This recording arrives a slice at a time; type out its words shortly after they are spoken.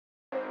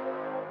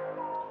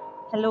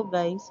Hello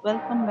guys,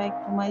 welcome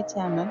back to my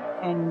channel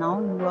and now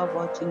you are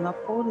watching a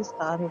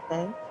 4-star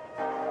hotel.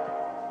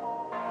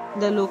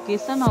 The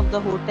location of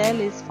the hotel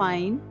is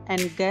fine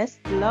and guests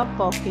love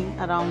walking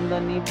around the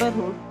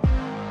neighborhood.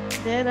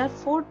 There are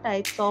 4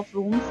 types of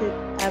rooms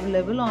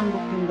available on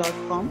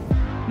booking.com.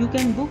 You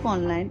can book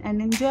online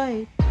and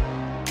enjoy it.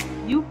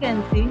 You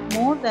can see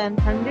more than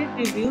 100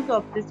 reviews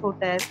of this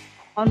hotel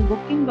on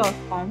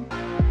booking.com.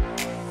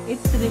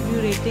 Its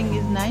review rating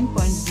is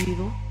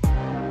 9.0,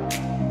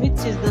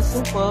 which is the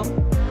superb.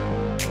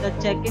 The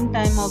check-in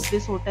time of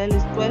this hotel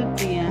is 12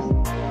 p.m.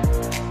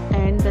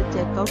 and the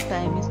checkout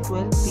time is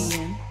 12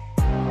 p.m.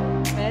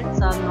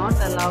 Pets are not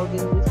allowed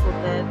in this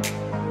hotel.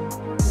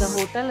 The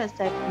hotel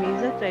accepts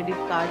major credit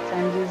cards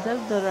and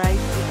reserves the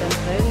right to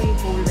temporarily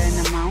hold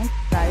an amount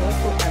prior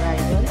to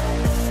arrival.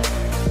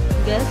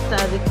 Guests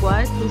are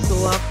required to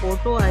show a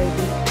photo ID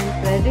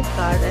and credit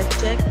card at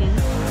check-in.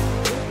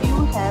 If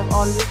you have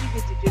already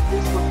visited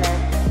this hotel,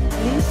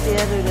 please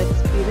share your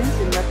experience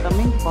in the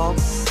comment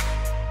box.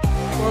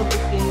 For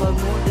booking or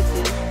more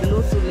details,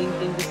 below to link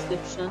in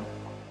description.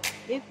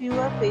 If you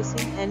are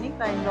facing any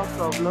kind of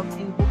problem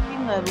in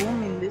booking a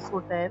room in this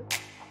hotel,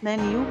 then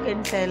you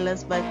can tell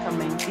us by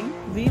commenting.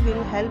 We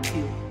will help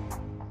you.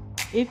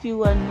 If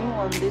you are new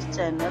on this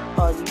channel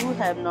or you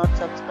have not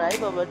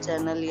subscribed our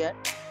channel yet,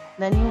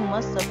 then you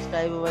must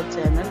subscribe our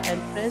channel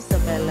and press the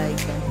bell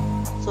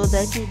icon so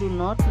that you do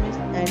not miss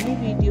any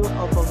video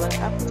of our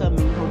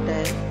upcoming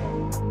hotel.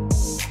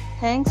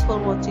 Thanks for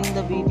watching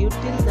the video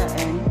till the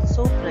end.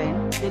 So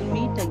friends, we'll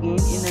meet again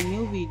in a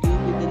new video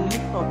with a new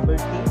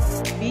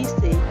property. Be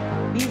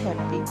safe, be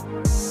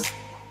happy.